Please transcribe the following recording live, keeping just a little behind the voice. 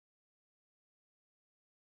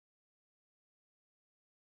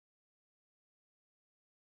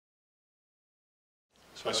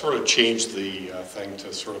So I sort of changed the thing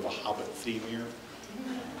to sort of a Hobbit theme here.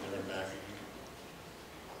 There and back.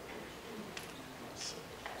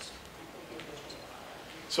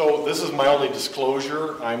 So this is my only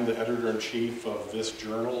disclosure. I'm the editor-in-chief of this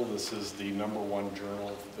journal. This is the #1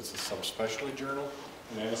 journal. It's a subspecialty journal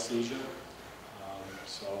in anesthesia.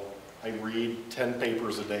 So I read 10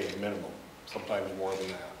 papers a day minimum, sometimes more than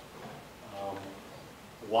that.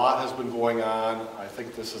 A lot has been going on. I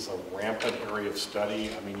think this is a rampant area of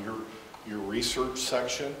study. I mean, your research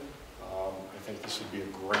section, I think this would be a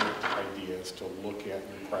great idea, is to look at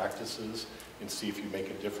your practices and see if you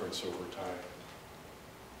make a difference over time.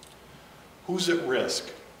 Who's at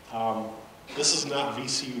risk? This is not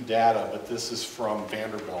VCU data, but this is from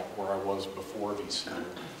Vanderbilt, where I was before VCU.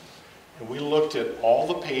 And we looked at all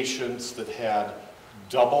the patients that had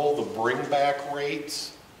double the bring-back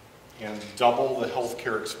rates and double the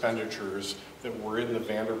healthcare expenditures that were in the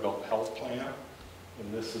Vanderbilt health plan,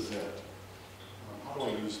 and this is it. How do I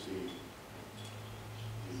use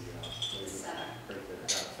right there? Yeah,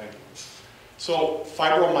 thank you. So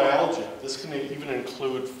fibromyalgia, this can even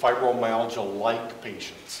include fibromyalgia-like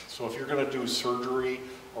patients. So if you're going to do surgery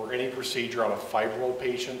or any procedure on a fibro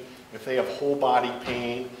patient, if they have whole body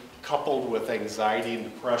pain coupled with anxiety and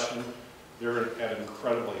depression, they're at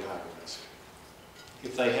incredibly high risk.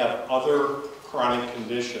 If they have other chronic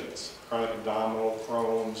conditions, chronic abdominal,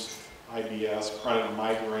 Crohn's, IBS, chronic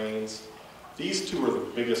migraines, these two are the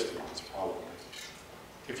biggest ones probably.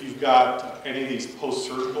 If you've got any of these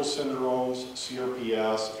post-surgical syndromes,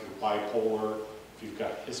 CRPS, if you're bipolar, if you've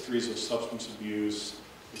got histories of substance abuse,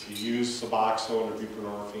 if you use Suboxone or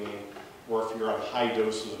buprenorphine, or if you're on high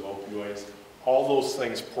doses of opioids, all those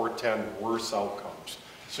things portend worse outcomes.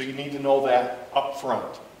 So you need to know that up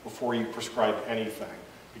front before you prescribe anything,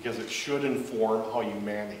 because it should inform how you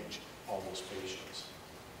manage all those patients.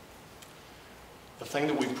 The thing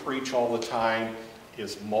that we preach all the time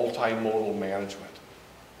is multimodal management.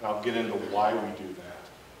 And I'll get into why we do that.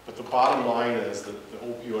 But the bottom line is that the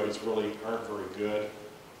opioids really aren't very good.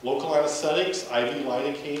 Local anesthetics, IV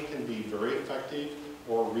lidocaine can be very effective,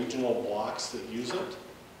 or regional blocks that use it.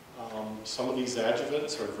 Some of these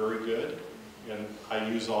adjuvants are very good, and I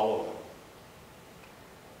use all of them.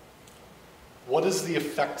 What is the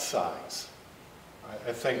effect size?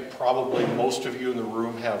 I think probably most of you in the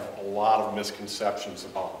room have a lot of misconceptions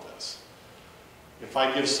about this. If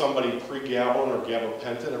I give somebody pregabalin or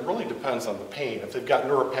gabapentin, it really depends on the pain. If they've got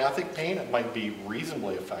neuropathic pain, it might be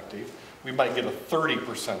reasonably effective. We might get a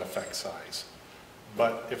 30% effect size.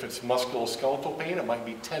 But if it's musculoskeletal pain, it might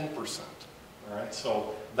be 10%. All right?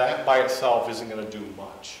 So that by itself isn't going to do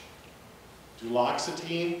much.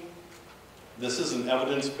 Duloxetine, this is an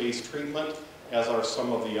evidence-based treatment, as are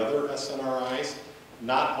some of the other SNRIs.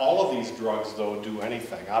 Not all of these drugs, though, do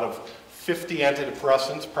anything. Out of 50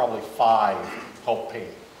 antidepressants, probably 5 help pain.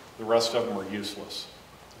 The rest of them are useless.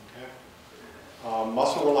 Okay?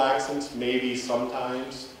 Muscle relaxants, maybe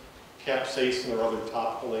sometimes. Capsaicin or other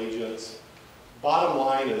topical agents. Bottom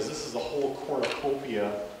line is, this is a whole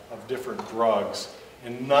cornucopia of different drugs,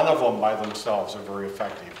 and none of them by themselves are very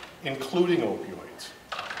effective, including opioids.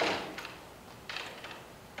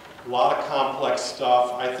 A lot of complex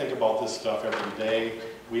stuff. I think about this stuff every day.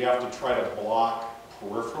 We have to try to block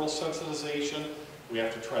peripheral sensitization. We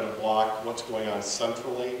have to try to block what's going on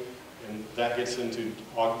centrally, and that gets into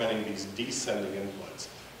augmenting these descending inputs.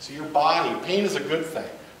 So your body, pain is a good thing.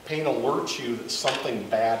 Pain alerts you that something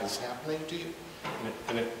bad is happening to you,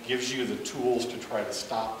 and it gives you the tools to try to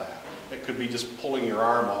stop that. It could be just pulling your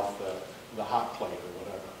arm off the hot plate or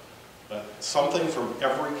whatever. But something from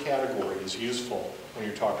every category is useful when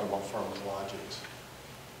you're talking about pharmacologics.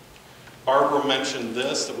 Barbara mentioned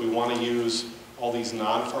this, that we want to use all these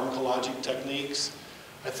non-pharmacologic techniques.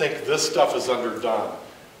 I think this stuff is underdone.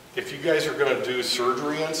 If you guys are going to do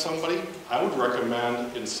surgery on somebody, I would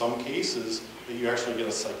recommend in some cases that you actually get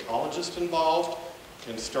a psychologist involved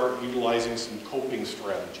and start utilizing some coping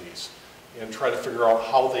strategies and try to figure out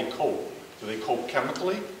how they cope. Do they cope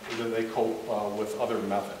chemically, or do they cope with other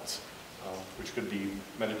methods, which could be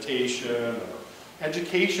meditation or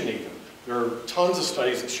education even. There are tons of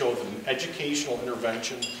studies that show that an educational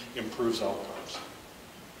intervention improves outcomes.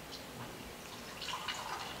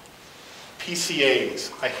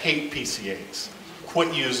 PCAs. I hate PCAs.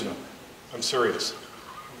 Quit using them. I'm serious.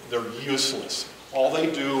 They're useless. All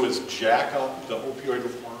they do is jack up the opioid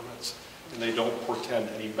requirements, and they don't portend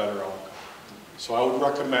any better outcome. So I would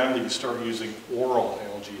recommend that you start using oral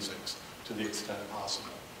analgesics to the extent possible.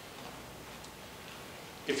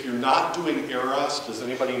 If you're not doing ARS, does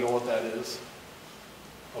anybody know what that is?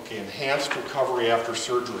 Okay, enhanced recovery after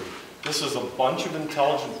surgery. This is a bunch of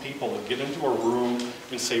intelligent people that get into a room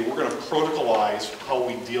and say, we're going to protocolize how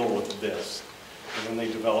we deal with this. And then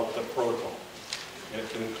they develop the protocol. And it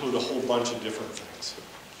can include a whole bunch of different things.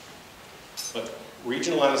 But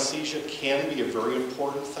regional anesthesia can be a very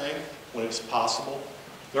important thing when it's possible.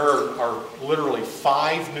 There are literally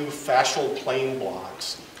 5 new fascial plane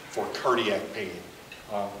blocks for cardiac pain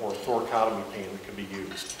or thoracotomy pain that can be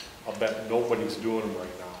used. I'll bet nobody's doing them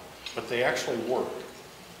right now, but they actually work.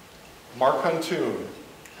 Marc Huntoon,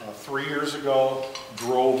 3 years ago,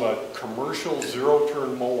 drove a commercial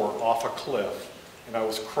zero-turn mower off a cliff, and I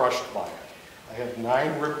was crushed by it. I had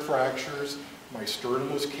 9 rib fractures, my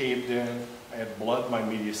sternum was caved in, I had blood in my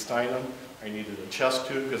mediastinum, I needed a chest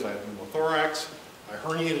tube because I had pneumothorax, I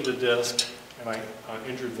herniated a disc, and I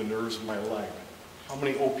injured the nerves in my leg. How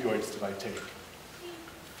many opioids did I take?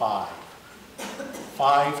 5.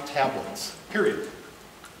 5 tablets, period.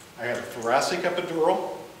 I had a thoracic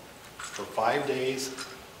epidural for 5 days.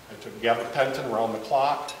 I took gabapentin around the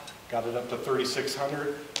clock, got it up to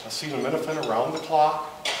 3,600, acetaminophen around the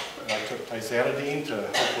clock, and I took tizanidine to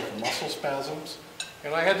help with the muscle spasms.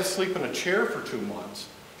 And I had to sleep in a chair for 2 months,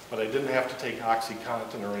 but I didn't have to take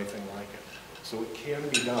OxyContin or anything like it. So it can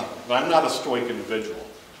be done. But I'm not a stoic individual.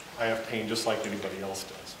 I have pain just like anybody else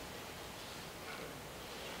does.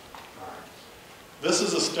 All right. This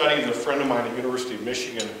is a study that a friend of mine at University of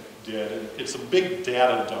Michigan did. And it's a big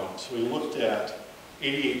data dump. So we looked at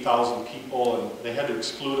 88,000 people, and they had to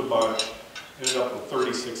exclude a bunch. Ended up with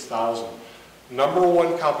 36,000. Number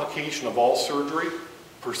 1 complication of all surgery,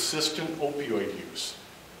 persistent opioid use.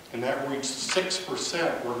 And that reached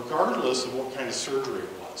 6% regardless of what kind of surgery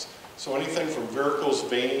it was. So anything from varicose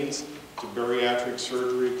veins to bariatric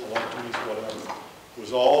surgery, colectomies, whatever. It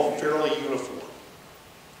was all fairly uniform.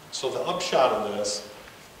 So the upshot of this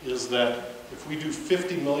is that if we do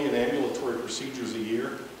 50 million ambulatory procedures a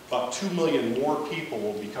year, about 2 million more people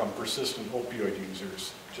will become persistent opioid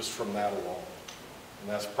users just from that alone. And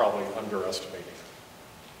that's probably underestimating it.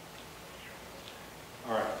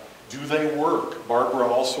 All right, do they work? Barbara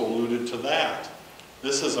also alluded to that.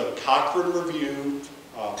 This is a Cochrane review,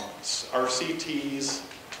 RCTs,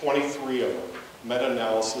 23 of them,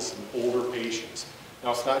 meta-analysis in older patients.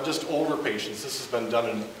 Now it's not just older patients, this has been done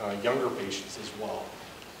in younger patients as well.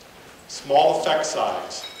 Small effect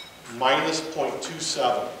size, minus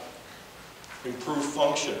 0.27. Improved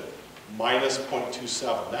function, minus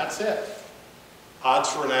 0.27. That's it. Odds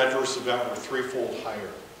for an adverse event were 3-fold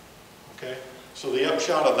higher. Okay? So the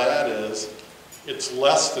upshot of that is it's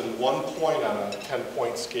less than 1 point on a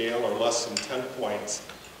 10-point scale or less than 10 points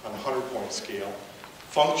on a 100-point scale.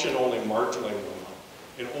 Function only marginally went up.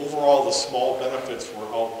 And overall, the small benefits were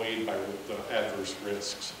outweighed by the adverse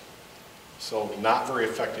risks. So not very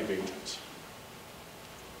effective agents.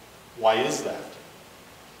 Why is that?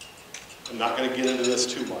 I'm not going to get into this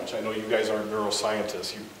too much. I know you guys aren't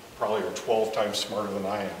neuroscientists. You probably are 12 times smarter than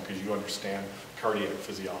I am because you understand cardiac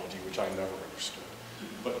physiology, which I never understood.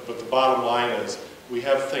 But the bottom line is we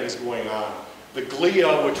have things going on. The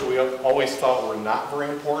glia, which we always thought were not very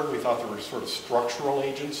important, we thought they were sort of structural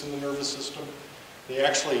agents in the nervous system, they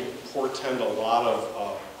actually portend a lot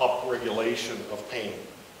of upregulation of pain.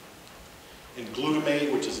 And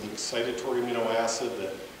glutamate, which is an excitatory amino acid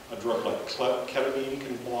that a drug like ketamine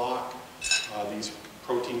can block, these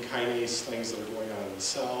protein kinase things that are going on in the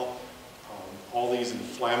cell, all these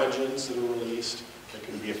inflammagens that are released that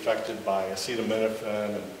can be affected by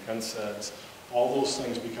acetaminophen and NSAIDs, all those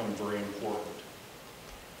things become very important.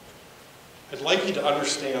 I'd like you to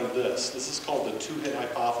understand this. This is called the 2-hit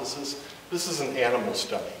hypothesis. This is an animal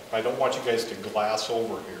study. I don't want you guys to glass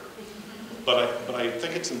over here, but I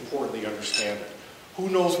think it's important that you understand it. Who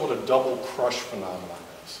knows what a double crush phenomenon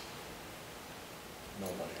is?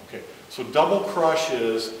 Nobody. Okay. So double crush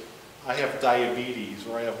is I have diabetes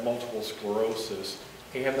or I have multiple sclerosis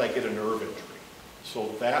and I get a nerve injury. So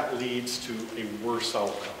that leads to a worse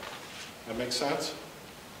outcome. That makes sense?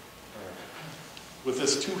 All right. With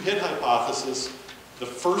this 2-hit hypothesis, the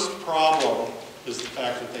first problem is the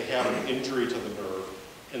fact that they have an injury to the nerve,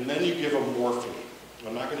 and then you give them morphine.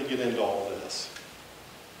 I'm not going to get into all this.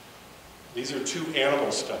 These are 2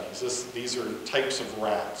 animal studies. These are types of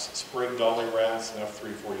rats, spring dolly rats and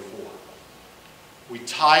F344. We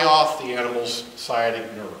tie off the animal's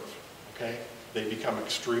sciatic nerve, okay? They become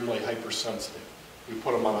extremely hypersensitive. We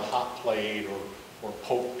put them on a hot plate or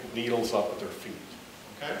poke needles up at their feet,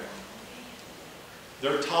 okay?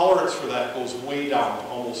 Their tolerance for that goes way down to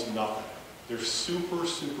almost nothing. They're super,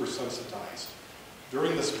 super sensitized.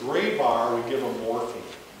 During this gray bar, we give them morphine.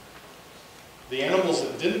 The animals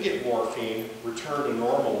that didn't get morphine returned to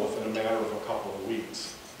normal within a matter of a couple of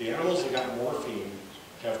weeks. The animals that got morphine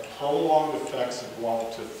have prolonged effects that go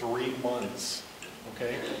out to 3 months.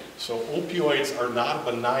 Okay? So opioids are not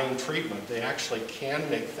a benign treatment. They actually can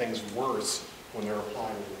make things worse when they're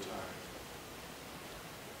applied over time.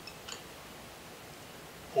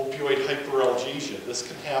 Opioid hyperalgesia. This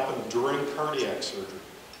can happen during cardiac surgery.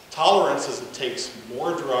 Tolerance is it takes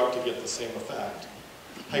more drug to get the same effect.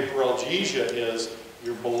 Hyperalgesia is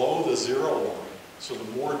you're below the 0 line. So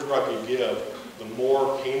the more drug you give, the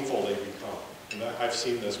more painful they become. And I've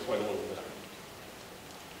seen this quite a little bit.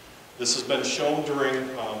 This has been shown during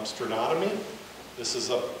sternotomy. This is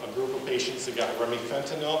a group of patients that got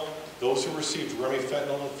remifentanil. Those who received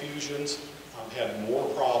remifentanil infusions had more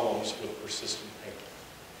problems with persistent pain.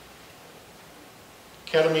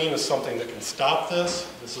 Ketamine is something that can stop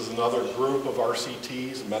this. This is another group of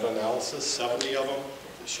RCTs, meta-analysis, 70 of them,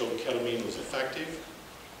 that showed ketamine was effective.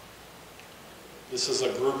 This is a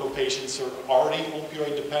group of patients who are already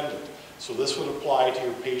opioid dependent. So this would apply to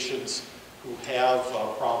your patients who have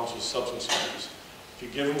problems with substance abuse. If you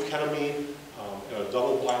give them ketamine in a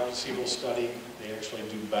double-blind placebo study, they actually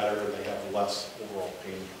do better and they have less overall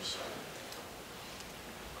pain use.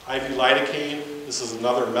 IV lidocaine, this is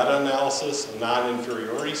another meta-analysis, a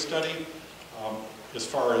non-inferiority study. As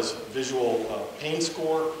far as visual pain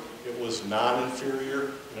score, it was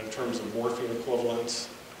non-inferior, and in terms of morphine equivalence,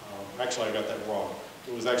 actually I got that wrong.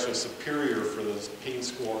 It was actually superior for the pain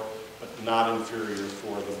score, but not inferior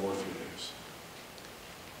for the morphine use.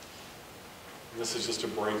 This is just to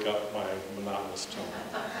break up my monotonous tone.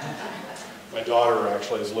 My daughter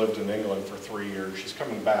actually has lived in England for 3 years. She's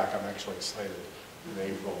coming back. I'm actually excited in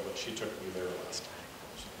April, but she took me there last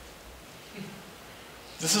time.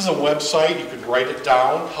 This is a website. You could write it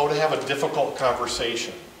down, how to have a difficult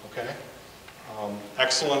conversation, okay?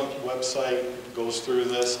 Excellent website. It goes through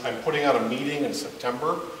this. I'm putting out a meeting in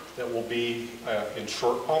September that will be in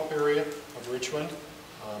Short Pump area of Richmond.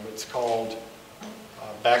 It's called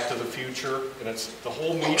Back to the Future, and the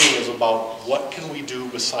whole meeting is about what can we do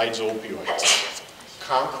besides opioids,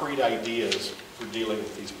 concrete ideas for dealing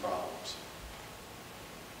with these problems.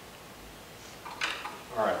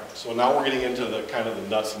 All right, so now we're getting into the kind of the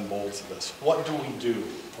nuts and bolts of this. What do we do?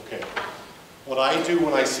 Okay, what I do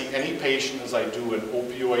when I see any patient is I do an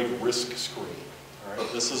opioid risk screen. All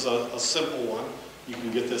right, this is a simple one. You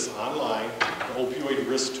can get this online, the opioid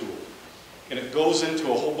risk tool. And it goes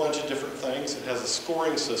into a whole bunch of different things. It has a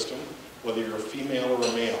scoring system, whether you're a female or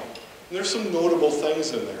a male. And there's some notable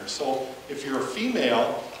things in there. So if you're a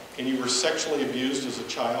female and you were sexually abused as a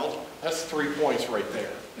child, that's 3 points right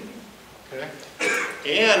there. Okay?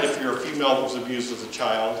 And if you're a female that was abused as a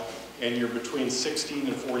child and you're between 16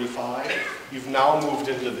 and 45, you've now moved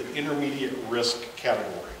into the intermediate risk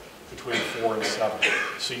category, between 4 and 7.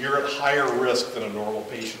 So you're at higher risk than a normal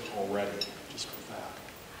patient already.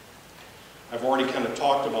 I've already kind of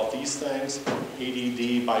talked about these things,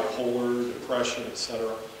 ADD, bipolar, depression,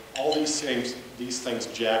 etc. All these things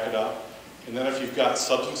jack it up. And then if you've got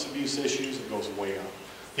substance abuse issues, it goes way up.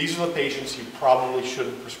 These are the patients you probably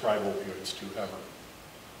shouldn't prescribe opioids to ever.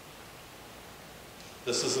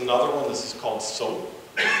 This is another one. This is called SOAP,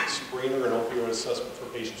 Screener and Opioid Assessment for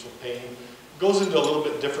Patients with Pain. It goes into a little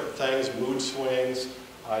bit different things, mood swings,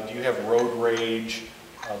 do you have road rage,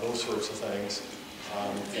 those sorts of things.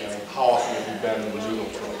 And how often have you been in the noodle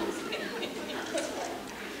trouble?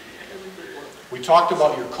 We talked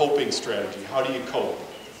about your coping strategy. How do you cope?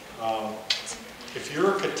 If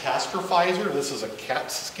you're a catastrophizer, this is a CAT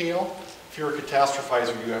scale. If you're a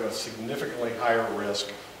catastrophizer, you have a significantly higher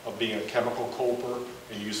risk of being a chemical coper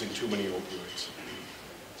and using too many opioids.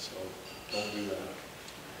 So don't do that.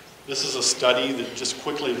 This is a study that just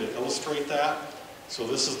quickly to illustrate that. So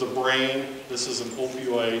this is the brain. This is an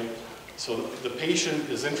opioid. So the patient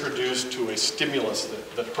is introduced to a stimulus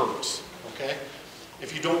that hurts, okay?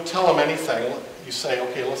 If you don't tell them anything, you say,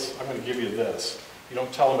 okay, I'm going to give you this. You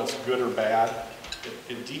don't tell them it's good or bad.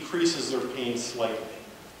 It decreases their pain slightly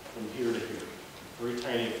from here to here. Very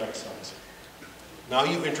tiny effect size. Now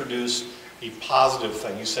you introduce a positive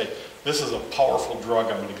thing. You say, this is a powerful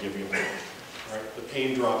drug I'm going to give you now. Right? The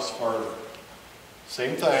pain drops farther.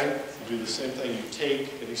 Same thing. You do the same thing. You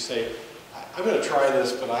take and you say, I'm going to try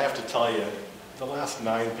this, but I have to tell you, the last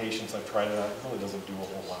 9 patients I've tried it on, it really doesn't do a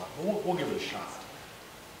whole lot. But we'll give it a shot.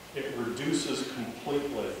 It reduces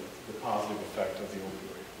completely the positive effect of the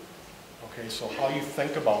opioid. Okay, so how you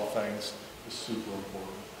think about things is super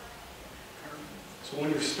important. So when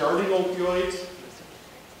you're starting opioids,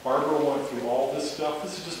 Barbara went through all this stuff.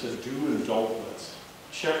 This is just a do and don't list.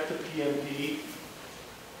 Check the PMP,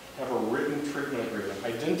 have a written treatment agreement.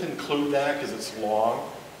 I didn't include that because it's long.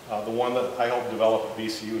 The one that I helped develop at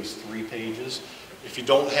VCU is 3 pages. If you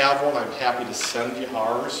don't have one, I'm happy to send you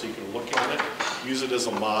ours so you can look at it, use it as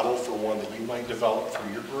a model for one that you might develop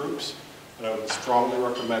for your groups. And I would strongly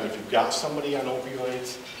recommend, if you've got somebody on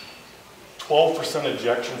opioids, 12%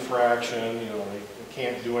 ejection fraction, they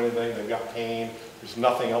can't do anything, they've got pain, there's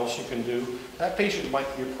nothing else you can do, that patient might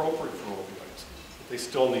be appropriate for opioids, but they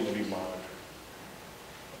still need to be monitored.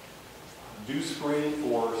 Do screen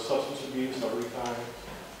for substance abuse every time.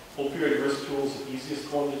 Opioid risk tool is the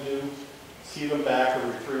easiest one to do. See them back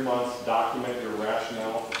every 3 months, document your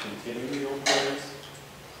rationale for continuing the opioids.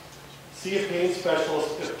 See a pain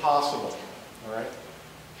specialist if possible, all right?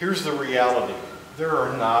 Here's the reality. There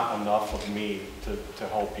are not enough of me to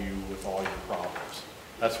help you with all your problems.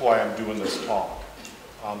 That's why I'm doing this talk.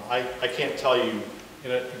 I can't tell you,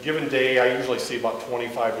 in a given day, I usually see about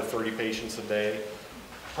 25 to 30 patients a day.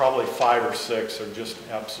 Probably 5 or 6 are just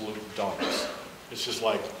absolute dumps. It's just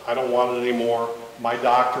like, I don't want it anymore. My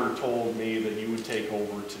doctor told me that you would take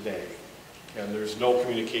over today, and there's no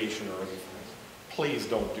communication or anything. Please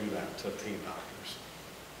don't do that to pain doctors.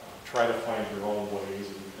 Try to find your own ways,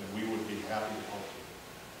 and we would be happy to help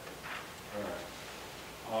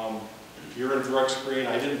you. All right. Urine drug screen,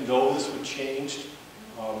 I didn't know this would change.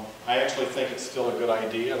 I actually think it's still a good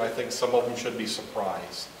idea, and I think some of them should be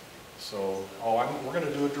surprised. So, we're going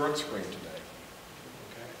to do a drug screen today.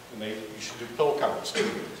 And you should do pill counts too.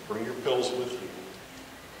 Bring your pills with you.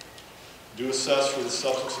 Do assess for the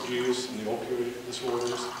substance abuse and the opioid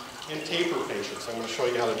disorders. And taper patients. I'm going to show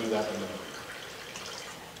you how to do that in a minute.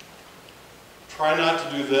 Try not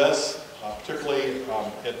to do this. Particularly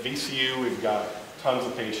at VCU, we've got tons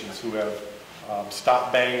of patients who have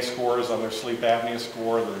stop banging scores on their sleep apnea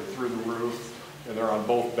score. They're through the roof. And they're on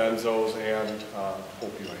both benzos and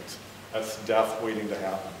opioids. That's death waiting to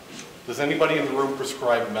happen. Does anybody in the room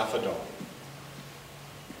prescribe methadone?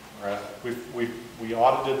 All right. We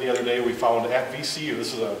audited the other day. We found at VCU,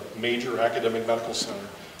 this is a major academic medical center,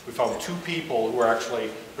 we found 2 people who are actually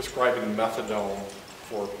prescribing methadone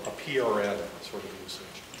for a PRN sort of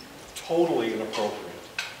usage. Totally inappropriate.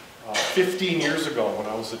 15 years ago, when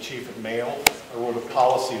I was the chief at Mayo, I wrote a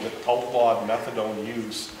policy that outlawed methadone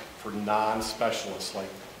use for non-specialists like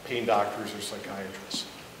pain doctors or psychiatrists.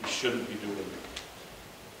 You shouldn't be doing it.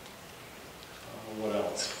 What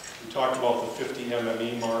else? We talked about the 50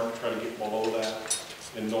 MME mark, try to get below that,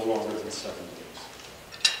 and no longer than 7 days.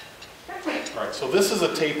 All right, so this is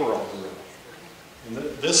a taper algorithm. And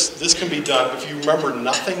this can be done, if you remember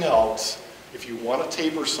nothing else, if you want to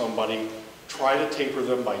taper somebody, try to taper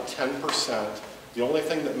them by 10%. The only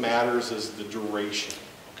thing that matters is the duration,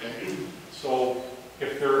 okay? So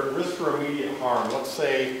if they're at risk for immediate harm, let's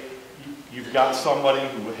say you've got somebody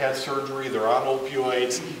who had surgery, they're on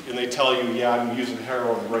opioids, and they tell you, yeah, I'm using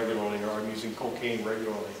heroin regularly, or I'm using cocaine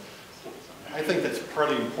regularly. I think that's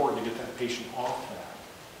pretty important to get that patient off that.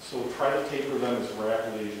 So try to taper them as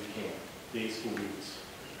rapidly as you can, days to weeks.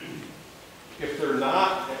 If they're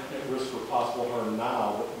not at risk for possible harm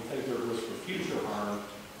now, but you think they're at risk for future harm,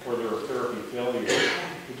 or they're a therapy failure,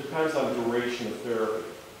 it depends on duration of therapy.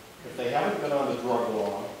 If they haven't been on the drug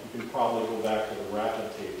long, you can probably go back to the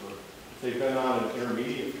rapid taper. If they've been on an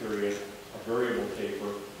intermediate period, a variable taper,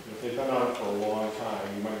 and if they've been on it for a long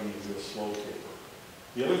time, you might need to do a slow taper.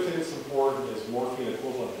 The other thing that's important is morphine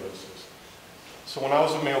equivalent doses. So when I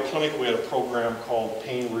was at Mayo Clinic, we had a program called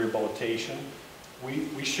pain rehabilitation.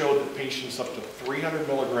 We showed that patients up to 300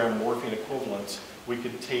 milligram morphine equivalents, we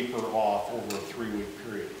could taper off over a 3-week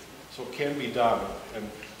period. So it can be done. And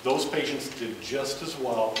those patients did just as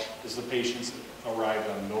well as the patients that arrived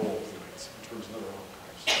on no opioids in terms of their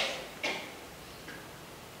outcomes.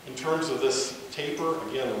 In terms of this taper,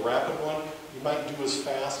 again, the rapid one, you might do as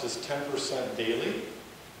fast as 10% daily,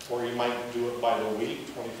 or you might do it by the week,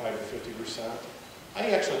 25 to 50%.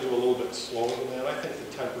 I actually do a little bit slower than that. I think the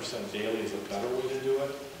 10% daily is a better way to do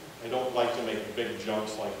it. I don't like to make big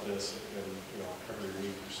jumps like this in, every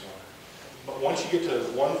week or so. But once you get to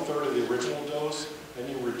 1/3 of the original dose, then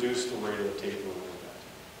you reduce the rate of the taper a little bit.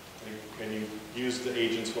 And you use the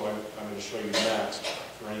agents what I'm going to show you next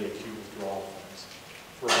for any acute withdrawal things.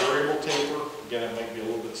 For a variable taper, again, it might be a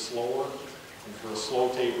little bit slower. And for a slow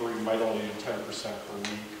taper, you might only do 10% per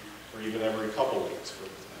week, or even every couple weeks for the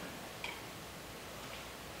thing.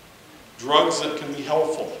 Drugs that can be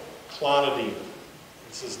helpful. Clonidine.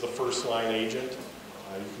 This is the first-line agent.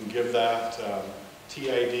 You can give that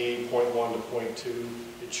TID 0.1 to 0.2.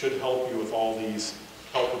 It should help you with all these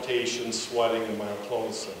palpitations, sweating, and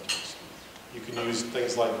myoclonus symptoms. You can use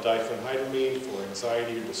things like diphenhydramine for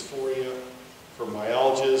anxiety or dysphoria. For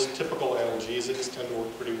myalgias, typical analgesics tend to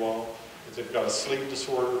work pretty well. If they've got a sleep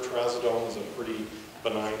disorder, trazodone is a pretty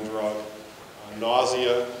benign drug.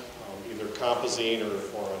 Nausea, either compazine or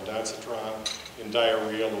ondansetron, in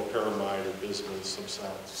diarrhea, loperamide, or bismuth,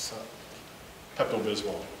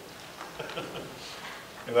 Pepto-Bismol.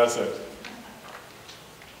 And that's it.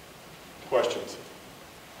 Questions?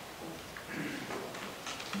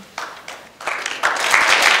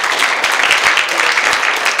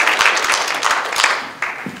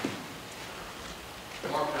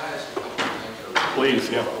 Mark, can I ask a couple of things? Please,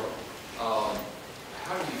 yeah.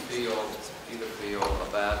 How do you feel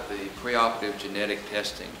about the preoperative genetic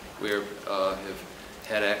testing? We have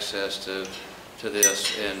had access to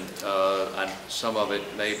this, and some of it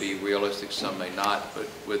may be realistic, some may not, but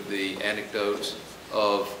with the anecdotes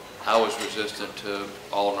of I was resistant to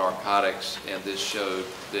all narcotics, and this showed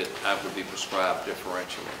that I would be prescribed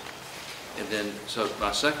differentially. And then, so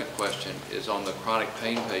my second question is on the chronic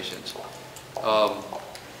pain patients.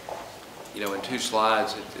 You know, in 2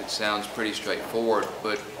 slides, it sounds pretty straightforward,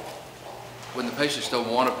 but when the patients don't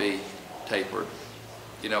want to be tapered,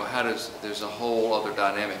 you know, there's a whole other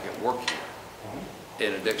dynamic at work here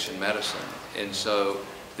in addiction medicine. And so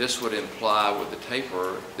this would imply with the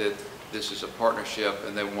taper that this is a partnership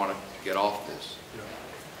and they want to get off this. Yeah.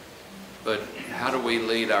 But how do we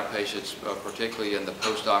lead our patients, particularly in the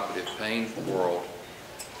post-operative pain world,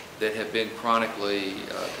 that have been chronically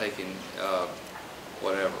taking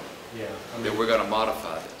whatever, yeah, that we're going to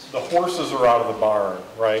modify this? The horses are out of the barn,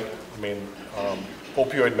 right? I mean,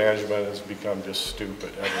 opioid management has become just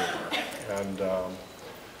stupid everywhere. And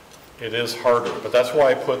it is harder, but that's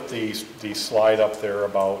why I put the slide up there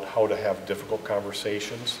about how to have difficult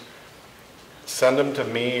conversations. Send them to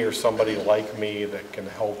me or somebody like me that can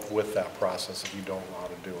help with that process if you don't know how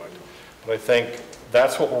to do it. But I think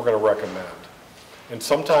that's what we're going to recommend. And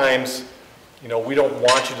sometimes, you know, we don't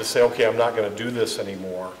want you to say, okay, I'm not going to do this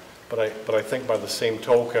anymore. But I think by the same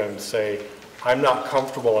token, say, I'm not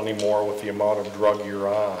comfortable anymore with the amount of drug you're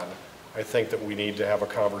on. I think that we need to have a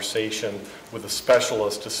conversation with a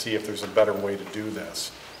specialist to see if there's a better way to do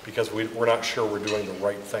this, because we're not sure we're doing the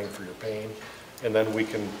right thing for your pain, and then we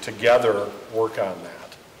can together work on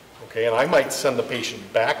that. Okay, and I might send the patient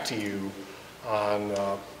back to you on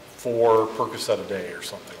 4 Percocet a day or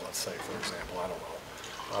something, let's say, for example, I don't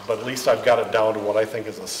know. But at least I've got it down to what I think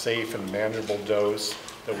is a safe and manageable dose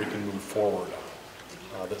that we can move forward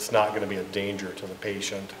on. That's not going to be a danger to the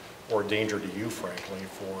patient or a danger to you, frankly,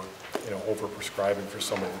 for, you know, over-prescribing for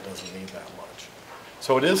somebody that doesn't need that much.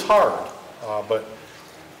 So it is hard, but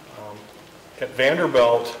at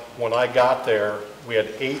Vanderbilt, when I got there, we had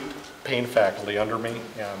 8 pain faculty under me,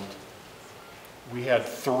 and we had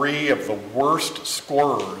 3 of the worst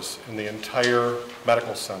scorers in the entire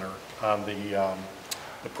medical center on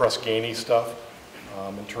the Press-Ganey stuff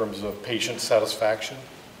in terms of patient satisfaction.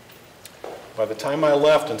 By the time I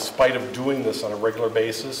left, in spite of doing this on a regular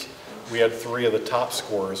basis, we had 3 of the top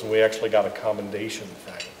scorers, and we actually got a commendation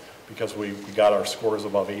thing because we got our scores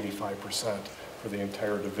above 85% for the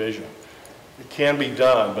entire division. It can be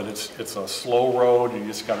done, but it's a slow road. You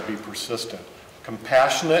just got to be persistent.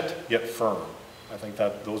 Compassionate, yet firm. I think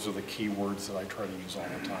that those are the key words that I try to use all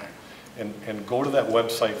the time. And go to that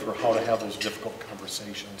website for how to have those difficult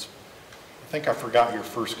conversations. I think I forgot your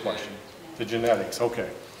first question. The genetics, okay.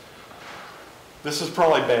 This is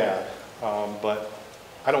probably bad, but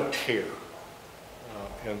I don't care.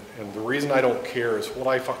 And the reason I don't care is what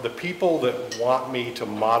I find, the people that want me to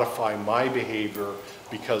modify my behavior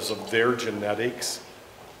because of their genetics,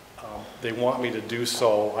 they want me to do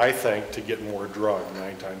so, I think, to get more drug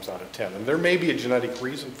 9 times out of 10. And there may be a genetic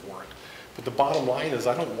reason for it. But the bottom line is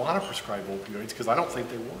I don't want to prescribe opioids because I don't think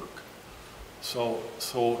they work. So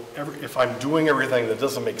if I'm doing everything that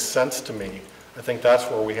doesn't make sense to me, I think that's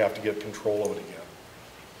where we have to get control of it again.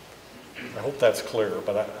 I hope that's clear,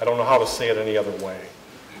 but I don't know how to say it any other way.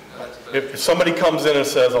 If somebody comes in and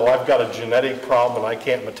says, oh, I've got a genetic problem and I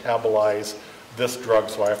can't metabolize this drug,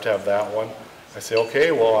 so I have to have that one, I say,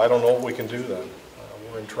 okay, well, I don't know what we can do then.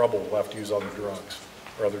 We're in trouble. We'll have to use other drugs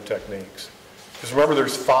or other techniques. Because remember,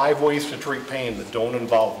 there's 5 ways to treat pain that don't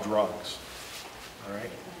involve drugs. All right?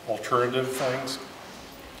 Alternative things,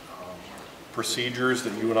 procedures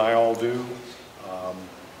that you and I all do,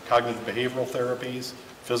 cognitive behavioral therapies,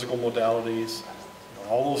 physical modalities.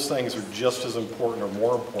 All those things are just as important or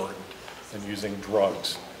more important than using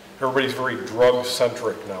drugs. Everybody's very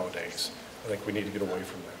drug-centric nowadays. I think we need to get away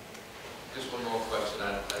from that. Just one more question.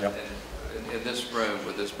 Yep. In this room,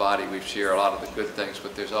 with this body, we share a lot of the good things,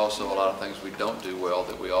 but there's also a lot of things we don't do well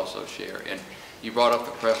that we also share. And you brought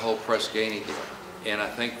up the whole Press-Ganey deal. And I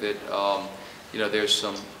think that, you know, there's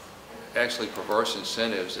some actually perverse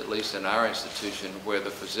incentives, at least in our institution, where the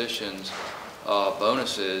physicians'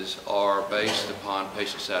 bonuses are based upon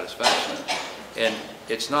patient satisfaction. And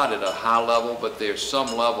it's not at a high level, but there's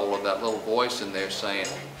some level of that little voice in there saying,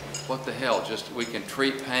 what the hell, just we can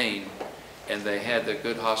treat pain, and they had the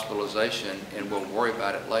good hospitalization, and we'll worry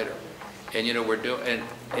about it later. And you know, we're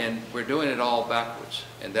doing it all backwards,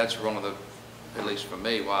 and that's one of the, at least for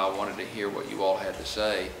me, why I wanted to hear what you all had to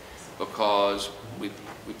say, because we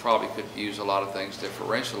probably could use a lot of things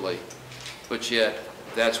differentially, but yet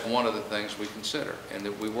that's one of the things we consider and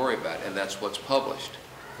that we worry about, and that's what's published.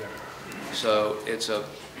 Yeah. So it's a,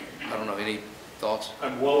 I don't know, any thoughts?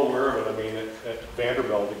 I'm well aware of it. I mean, at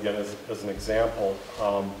Vanderbilt, again, as an example,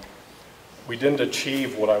 we didn't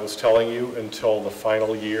achieve what I was telling you until the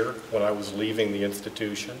final year when I was leaving the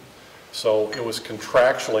institution. So it was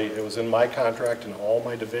contractually, it was in my contract and all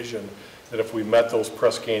my division that if we met those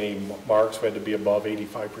Press-Ganey marks, we had to be above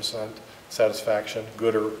 85% satisfaction,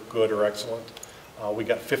 good or excellent. We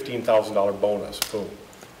got $15,000 bonus, boom.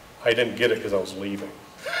 I didn't get it because I was leaving.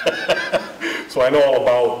 So I know all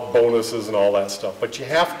about bonuses and all that stuff, but you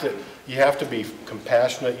have to be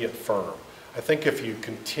compassionate yet firm. I think if you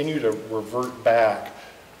continue to revert back,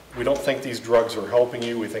 we don't think these drugs are helping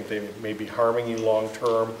you, we think they may be harming you long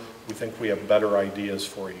term, we think we have better ideas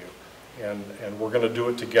for you. And we're going to do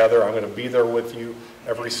it together. I'm going to be there with you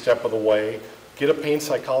every step of the way. Get a pain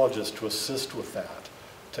psychologist to assist with that,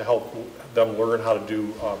 to help them learn how to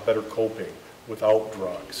do better coping without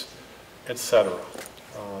drugs, etc.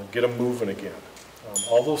 Get them moving again.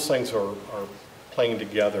 All those things are playing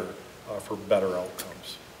together for better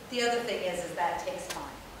outcomes. The other thing is that it takes time.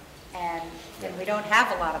 And we don't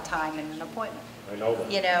have a lot of time in an appointment. I know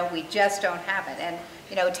that. You know, we just don't have it. And,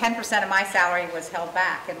 you know, 10% of my salary was held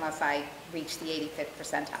back unless I reached the 85th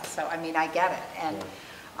percentile. So, I mean, I get it.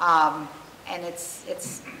 And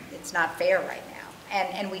it's not fair right now.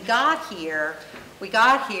 And we got here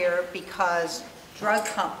because drug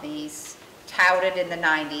companies touted in the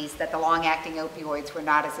 90s that the long-acting opioids were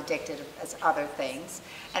not as addictive as other things.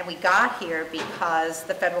 And we got here because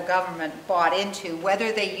the federal government bought into,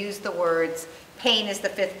 whether they used the words pain is the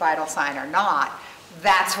fifth vital sign or not,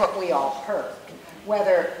 that's what we all heard.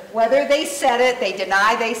 Whether they said it, they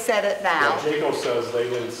deny they said it now. Yeah, Jaco says they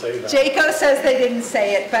didn't say that. Jaco says they didn't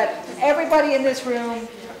say it, but everybody in this room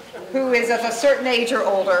who is of a certain age or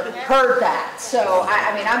older heard that. So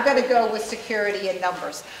I mean, I'm going to go with security and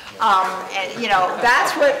numbers. And you know,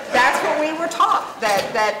 that's what we were taught,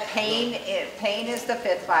 that pain is the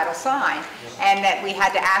fifth vital sign, and that we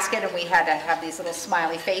had to ask it, and we had to have these little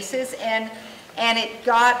smiley faces, and it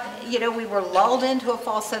got, you know, we were lulled into a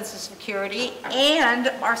false sense of security, and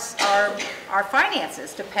our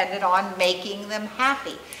finances depended on making them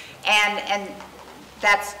happy, and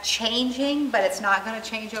that's changing, but it's not going to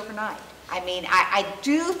change overnight. I mean, I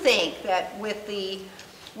do think that with the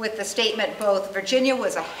statement, both Virginia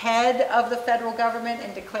was ahead of the federal government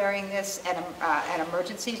in declaring this an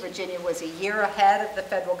emergency. Virginia was a year ahead of the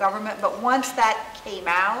federal government, but once that came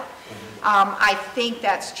out, I think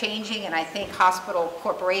that's changing, and I think hospital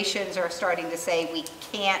corporations are starting to say we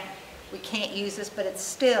can't use this, but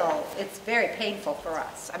it's very painful for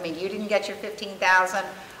us. I mean, you didn't get your 15,000.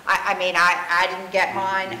 I mean, I didn't get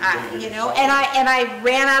mine, you know, and I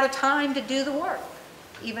ran out of time to do the work,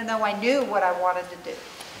 even though I knew what I wanted to do.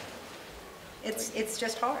 It's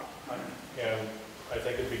just hard. And I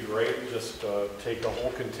think it'd be great just take a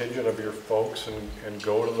whole contingent of your folks and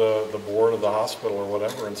go to the board of the hospital or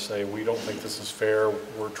whatever and say, we don't think this is fair.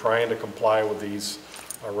 We're trying to comply with these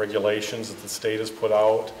regulations that the state has put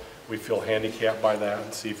out. We feel handicapped by that,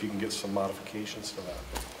 and see if you can get some modifications to that.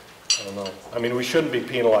 I don't know. I mean, we shouldn't be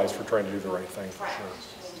penalized for trying to do the right thing, for sure.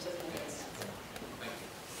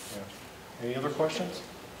 Yeah. Any other questions?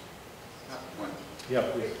 Yeah,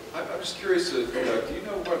 please. I'm just curious, do you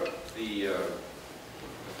know what the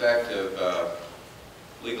effect of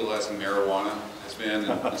legalizing marijuana has been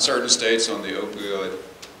in certain states on the opioid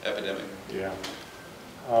epidemic? Yeah.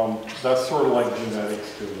 That's sort of like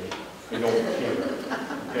genetics to me. You don't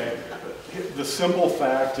okay? The simple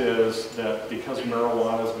fact is that because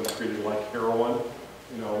marijuana has been treated like heroin,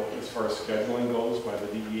 you know, as far as scheduling goes by the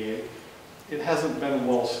DEA, it hasn't been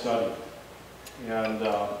well studied. And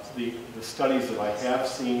the studies that I have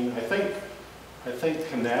seen, I think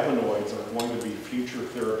cannabinoids are going to be future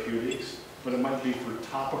therapeutics, but it might be for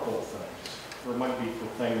topical things, or it might be for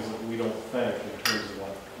things that we don't think in terms of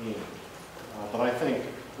like pain. But I think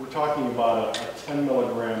we're talking about a 10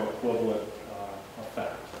 milligram equivalent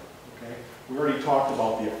effect. Okay? We already talked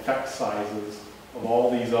about the effect sizes of all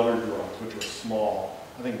these other drugs, which are small.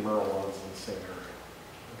 I think marijuana is in the same area.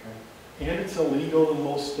 Okay? And it's illegal in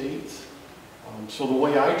most states. So the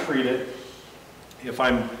way I treat it, if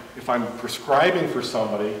I'm prescribing for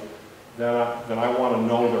somebody, then I want to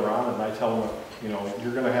know they're on it, and I tell them you know,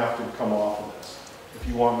 you're going to have to come off of this. If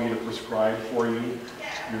you want me to prescribe for you,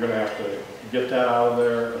 you're going to have to get that out of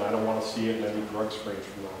there, and I don't want to see it in any drug screens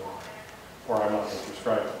from now on, or I'm not going to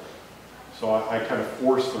prescribe it. So I kind of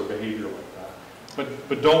force their behavior like that.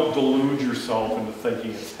 But don't delude yourself into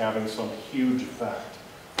thinking it's having some huge effect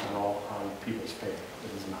on people's pain.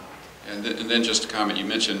 It is not. And then just a comment, you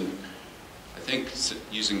mentioned, I think,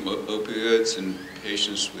 using opioids in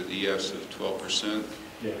patients with EFs of 12%.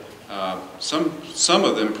 Yeah. Some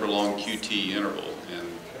of them prolong QT interval,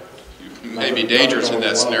 and may be dangerous in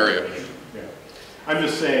that scenario. Yeah. I'm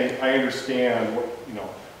just saying, I understand, you know,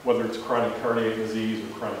 whether it's chronic cardiac disease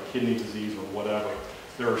or chronic kidney disease or whatever,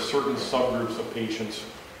 there are certain subgroups of patients,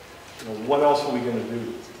 you know, what else are we going to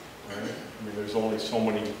do, right? I mean, there's only so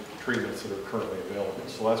many treatments that are currently available,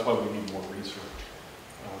 so that's why we need more research.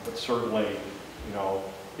 But certainly, you know,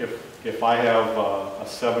 if I have a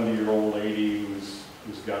 70-year-old lady who's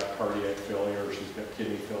got cardiac failure, or she's got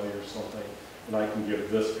kidney failure or something, and I can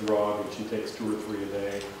give this drug and she takes 2 or 3 a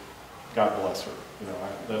day, God bless her. You know,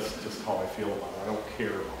 that's just how I feel about it. I don't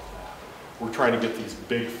care about that. We're trying to get these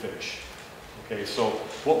big fish. Okay, so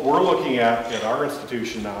what we're looking at our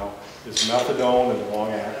institution now is methadone and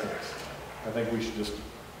long-actings. I think we should just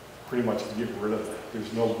pretty much get rid of it.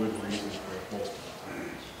 There's no good reason for it most of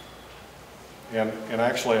the time. And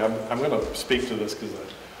actually, I'm going to speak to this because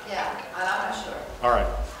Yeah, and I'm not sure. all right.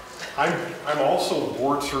 I'm also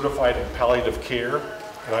board certified in palliative care,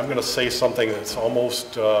 and I'm going to say something that's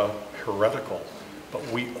almost heretical, but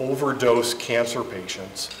we overdose cancer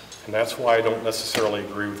patients, and that's why I don't necessarily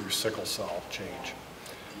agree with your sickle cell change.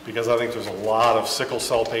 Because I think there's a lot of sickle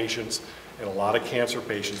cell patients and a lot of cancer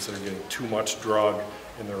patients that are getting too much drug,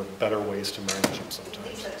 and there are better ways to manage them sometimes.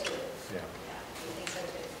 I think so too. Yeah. I think so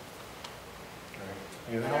too.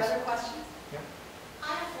 Okay. Anything else? Other questions? Yeah.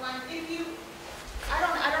 I have one.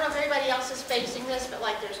 I don't know if everybody else is facing this, but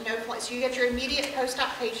like there's no point. So you get your immediate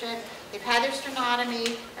post-op patient, they've had their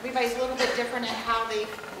sternotomy, everybody's a little bit different in how they've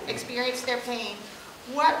experienced their pain.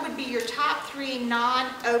 What would be your top 3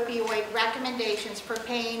 non-opioid recommendations for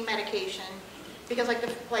pain medication? Because like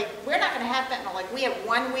we're not going to have fentanyl. Like we have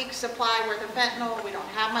 1 week supply worth of fentanyl. We don't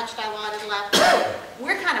have much Dilaudid left.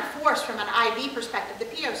 We're kind of forced from an IV perspective.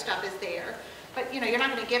 The PO stuff is there. But you know, you're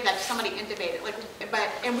not going to give that to somebody intubated.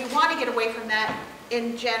 And we want to get away from that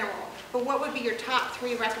in general. But what would be your top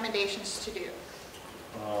 3 recommendations to do?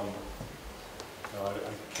 I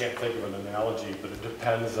can't think of an analogy, but it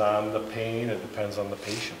depends on the pain. It depends on the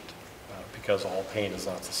patient, because all pain is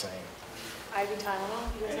not the same. IV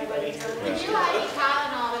Tylenol? You guys have IV Tylenol? We do IV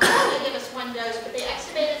Tylenol, but they only give us 1 dose. But they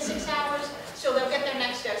extubate in 6 hours, so they'll get their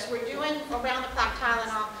next dose. We're doing around-the-clock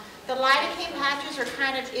Tylenol. The lidocaine patches are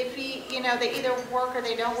kind of iffy. You know, they either work or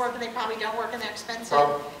they don't work, and they probably don't work, and they're expensive.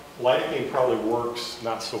 Lidocaine probably works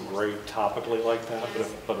not so great topically like that,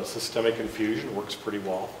 but a systemic infusion works pretty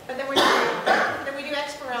well. But then we do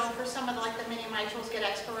Exparel for some of the, like the mini mitrals get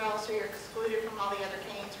Exparel, so you're excluded from all the other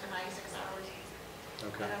canes for 96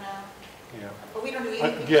 hours. Okay. I don't know. Yeah. But we don't do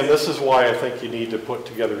anything. Again, this is why I think you need to put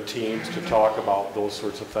together teams to talk about those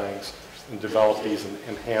sorts of things and develop these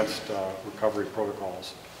enhanced recovery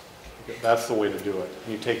protocols. That's the way to do it.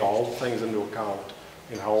 You take all the things into account,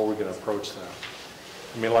 and how are we going to approach that?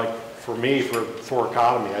 I mean, like for me, for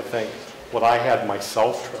thoracotomy, I think what I had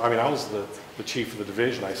myself, I mean, I was the chief of the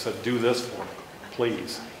division. I said, do this for me,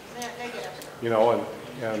 please. They get it. You know,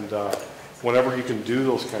 and whenever you can do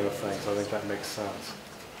those kind of things, I think that makes sense.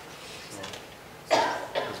 So,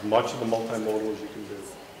 as much of the multimodal as you can do.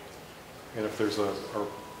 And if there's a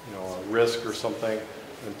risk or something,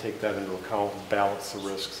 then take that into account and balance the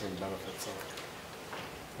risks and benefits of it.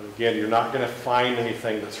 But again, you're not going to find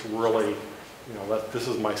anything that's really, you know, this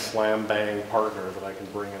is my slam bang partner that I can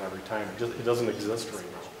bring in every time. It doesn't exist right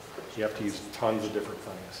now. You have to use tons of different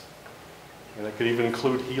things. And it could even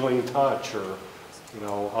include healing touch or, you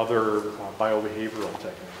know, other biobehavioral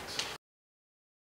techniques.